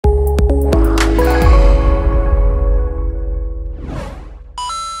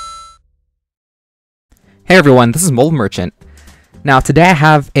Hey everyone, this is Mold Merchant. Now today I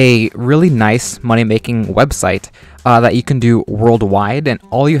have a really nice money-making website that you can do worldwide, and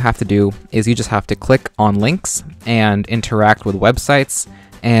all you have to do is you just have to click on links and interact with websites,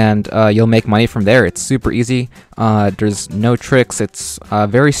 and you'll make money from there. It's super easy. There's no tricks. It's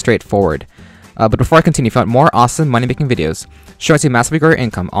very straightforward. But before I continue, if you want more awesome money-making videos showing you massively grow your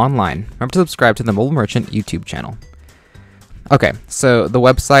income online, remember to subscribe to the Mold Merchant YouTube channel. Okay, so the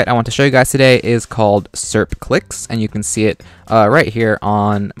website I want to show you guys today is called SERPclicks, and you can see it right here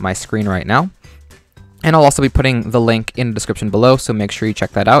on my screen right now. And I'll also be putting the link in the description below, so make sure you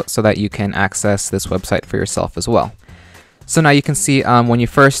check that out so that you can access this website for yourself as well. So now you can see when you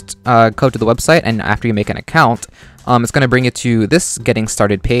first go to the website and after you make an account, it's going to bring you to this Getting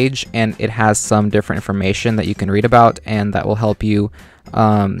Started page, and it has some different information that you can read about and that will help you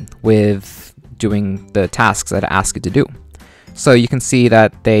with doing the tasks that I ask you to do. So you can see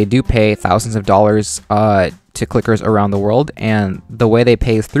that they do pay thousands of dollars to clickers around the world, and the way they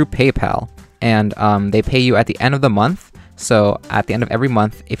pay is through PayPal, and they pay you at the end of the month. So at the end of every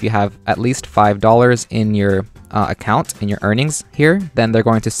month, if you have at least $5 in your account, in your earnings here, then they're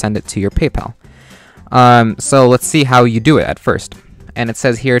going to send it to your PayPal. So let's see how you do it at first. And it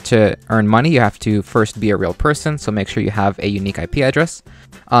says here to earn money, you have to first be a real person, so make sure you have a unique IP address.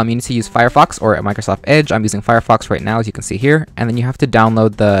 You need to use Firefox or Microsoft Edge. I'm using Firefox right now, as you can see here. And then you have to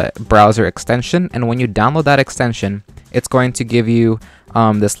download the browser extension. And when you download that extension, it's going to give you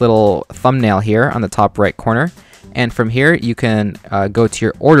this little thumbnail here on the top right corner. And from here, you can go to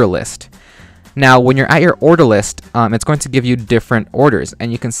your order list. Now, when you're at your order list, it's going to give you different orders.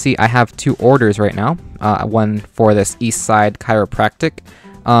 And you can see I have two orders right now. One for this Eastside Chiropractic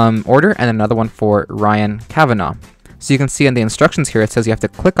order, and another one for Ryan Kavanaugh. So you can see in the instructions here, it says you have to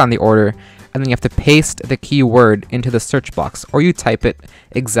click on the order, and then you have to paste the keyword into the search box, or you type it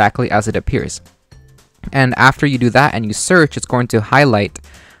exactly as it appears. And after you do that and you search, it's going to highlight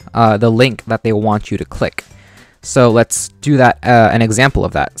the link that they want you to click. So let's do that, an example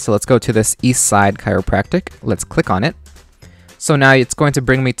of that. So let's go to this Eastside Chiropractic. Let's click on it. So now it's going to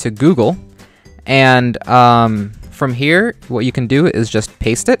bring me to Google. And from here, what you can do is just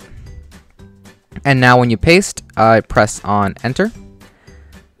paste it. And now when you paste, press on enter.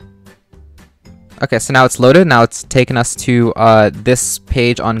 Okay, so now it's loaded. Now it's taken us to this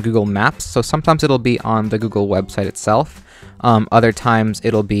page on Google Maps. So sometimes it'll be on the Google website itself. Other times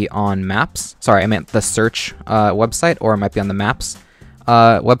it'll be on Maps. Sorry, I meant the search website, or it might be on the Maps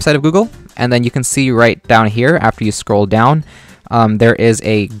website of Google. And then you can see right down here, after you scroll down, there is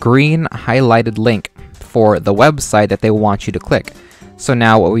a green highlighted link for the website that they want you to click. So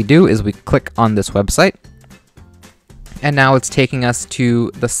now what we do is we click on this website, and now it's taking us to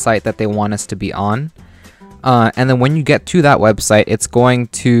the site that they want us to be on. And then when you get to that website, it's going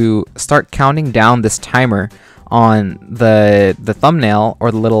to start counting down this timer on the thumbnail, or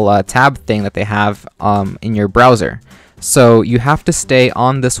the little tab thing that they have in your browser. So you have to stay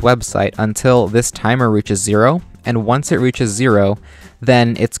on this website until this timer reaches 0, and once it reaches 0,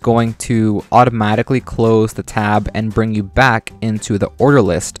 then it's going to automatically close the tab and bring you back into the order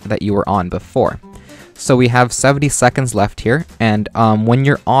list that you were on before. So we have 70 seconds left here, and when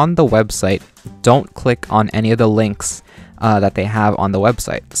you're on the website, don't click on any of the links that they have on the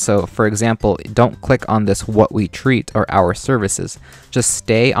website. So for example, don't click on this "what we treat" or "our services." Just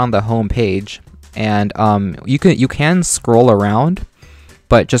stay on the home page, and you can scroll around,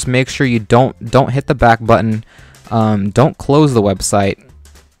 but just make sure you don't hit the back button. Don't close the website,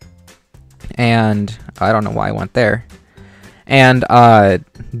 and I don't know why I went there. And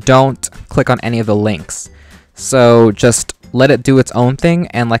don't click on any of the links. So just let it do its own thing,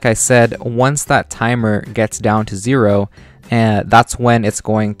 and like I said, once that timer gets down to 0, that's when it's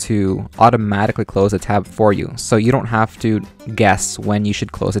going to automatically close a tab for you. So you don't have to guess when you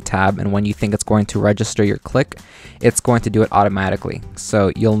should close a tab, and when you think it's going to register your click, it's going to do it automatically.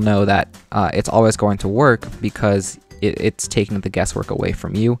 So you'll know that it's always going to work, because it's taking the guesswork away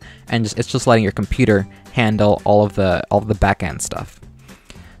from you, and it's just letting your computer handle all of the back-end stuff.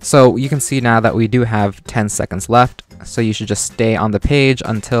 So you can see now that we do have 10 seconds left, so you should just stay on the page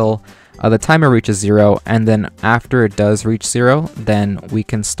until the timer reaches 0, and then after it does reach 0, then we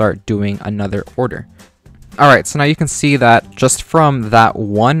can start doing another order. Alright, so now you can see that just from that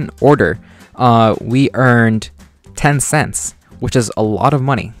one order, we earned 10 cents, which is a lot of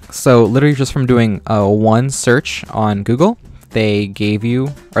money. So literally just from doing one search on Google, they gave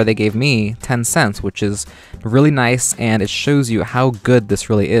me 10 cents, which is really nice, and it shows you how good this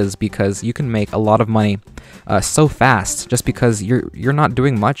really is, because you can make a lot of money so fast just because you're not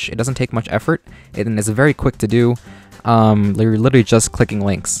doing much. It doesn't take much effort, and it's very quick to do. You're literally just clicking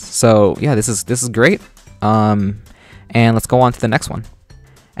links. So yeah, this is great. And let's go on to the next one.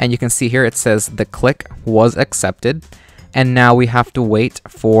 And you can see here it says the click was accepted. And now we have to wait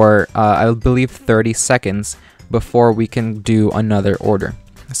for, I believe, 30 seconds before we can do another order.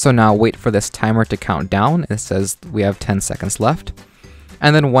 So now wait for this timer to count down. It says we have 10 seconds left.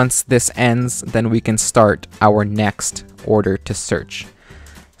 And then once this ends, then we can start our next order to search.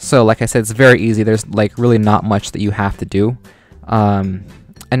 So like I said, it's very easy. There's like really not much that you have to do. And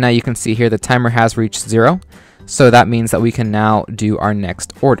now you can see here the timer has reached 0. So that means that we can now do our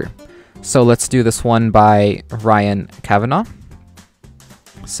next order. So let's do this one by Ryan Kavanaugh.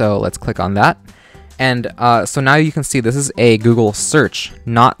 So let's click on that. And so now you can see this is a Google search,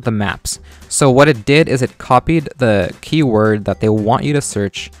 not the maps. So what it did is it copied the keyword that they want you to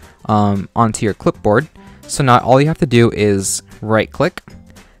search onto your clipboard. So now all you have to do is right click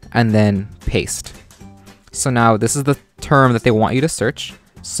and then paste. So now this is the term that they want you to search.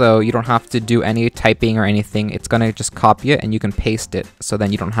 So you don't have to do any typing or anything. It's going to just copy it and you can paste it. So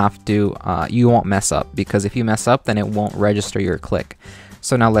then you don't have to, you won't mess up, because if you mess up, then it won't register your click.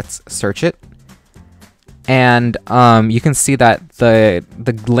 So now let's search it. And you can see that the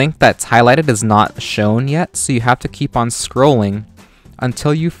link that's highlighted is not shown yet. So you have to keep on scrolling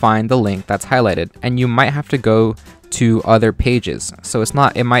until you find the link that's highlighted. And you might have to go to other pages. So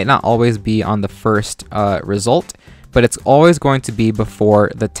it might not always be on the first result, but it's always going to be before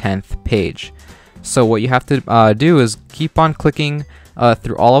the 10th page. So what you have to do is keep on clicking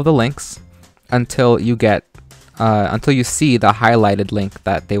through all of the links until you get until you see the highlighted link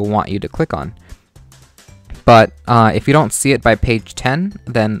that they want you to click on. But if you don't see it by page 10,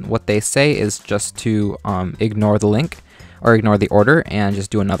 then what they say is just to ignore the link or ignore the order and just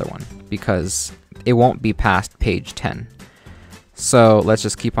do another one, because it won't be past page 10. So let's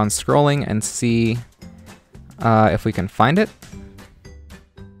just keep on scrolling and see if we can find it.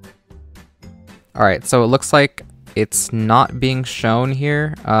 Alright, so it looks like it's not being shown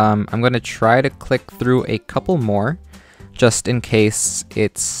here. I'm going to try to click through a couple more just in case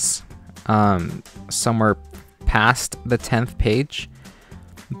it's somewhere past the 10th page.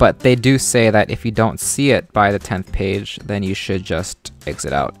 But they do say that if you don't see it by the 10th page, then you should just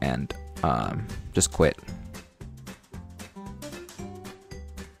exit out and just quit.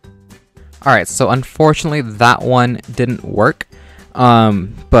 Alright, so unfortunately that one didn't work,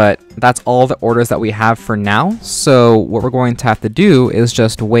 but that's all the orders that we have for now. So what we're going to have to do is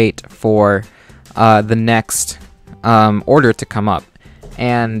just wait for the next order to come up.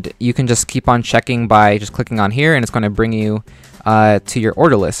 And you can just keep on checking by just clicking on here, and it's going to bring you to your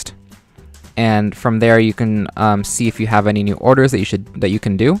order list. And from there you can see if you have any new orders that you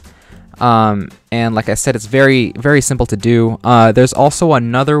can do. And like I said, it's very, very simple to do. There's also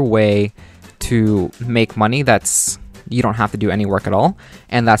another way to make money that's you don't have to do any work at all,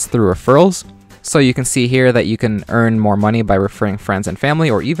 and that's through referrals. So you can see here that you can earn more money by referring friends and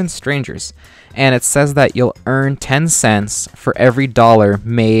family or even strangers. And it says that you'll earn 10 cents for every $1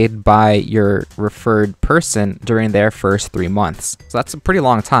 made by your referred person during their first 3 months. So that's a pretty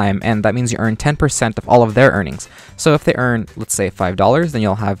long time, and that means you earn 10% of all of their earnings. So if they earn, let's say, $5, then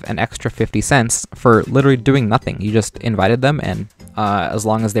you'll have an extra 50 cents for literally doing nothing. You just invited them, and as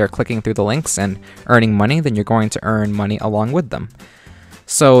long as they're clicking through the links and earning money, then you're going to earn money along with them.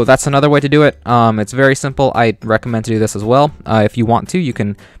 So that's another way to do it. It's very simple. I recommend to do this as well. If you want to, you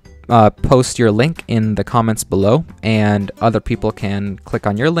can post your link in the comments below, and other people can click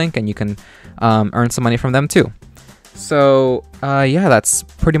on your link and you can earn some money from them too. So yeah, that's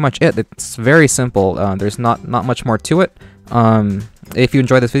pretty much it. It's very simple. There's not much more to it. If you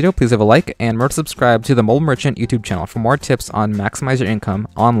enjoyed this video, please leave a like and remember to subscribe to the Mobile Merchant YouTube channel for more tips on maximize your income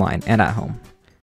online and at home.